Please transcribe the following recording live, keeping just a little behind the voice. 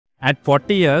At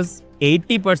 40 years,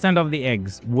 80% of the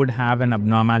eggs would have an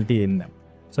abnormality in them.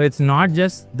 So it's not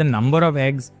just the number of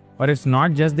eggs, or it's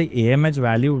not just the AMH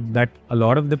value that a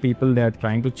lot of the people they are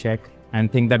trying to check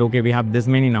and think that, okay, we have this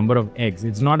many number of eggs.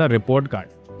 It's not a report card.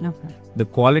 Okay. The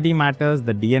quality matters,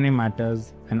 the DNA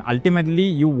matters, and ultimately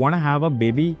you want to have a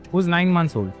baby who's 9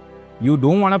 months old. You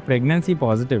don't want a pregnancy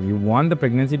positive. You want the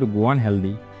pregnancy to go on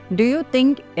healthy. Do you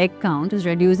think egg count is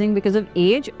reducing because of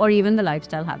age or even the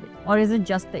lifestyle habit? Or is it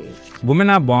just the age? Women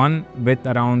are born with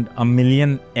around 1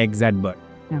 million eggs at birth.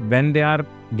 Yeah. When they are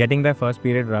getting their first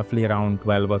period, roughly around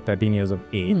 12 or 13 years of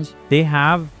age, they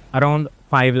have around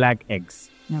 5 lakh eggs.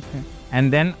 Okay.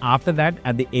 And then after that,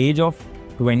 at the age of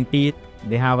 20,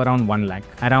 they have around 1 lakh.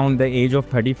 Around the age of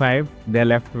 35, they're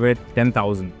left with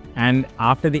 10,000. And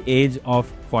after the age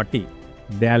of 40,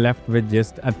 they are left with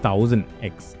just 1,000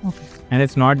 eggs. Okay. And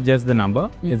it's not just the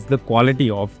number, it's the quality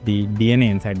of the DNA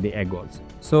inside the egg also.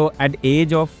 So at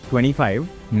age of 25,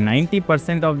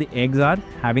 90% of the eggs are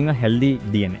having a healthy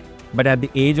DNA. But at the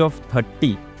age of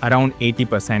 30, around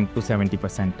 80% to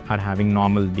 70% are having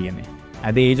normal DNA.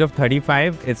 At the age of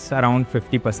 35, it's around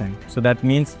 50%. So that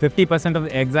means 50% of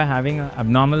the eggs are having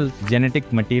abnormal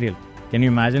genetic material. Can you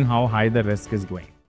imagine how high the risk is going?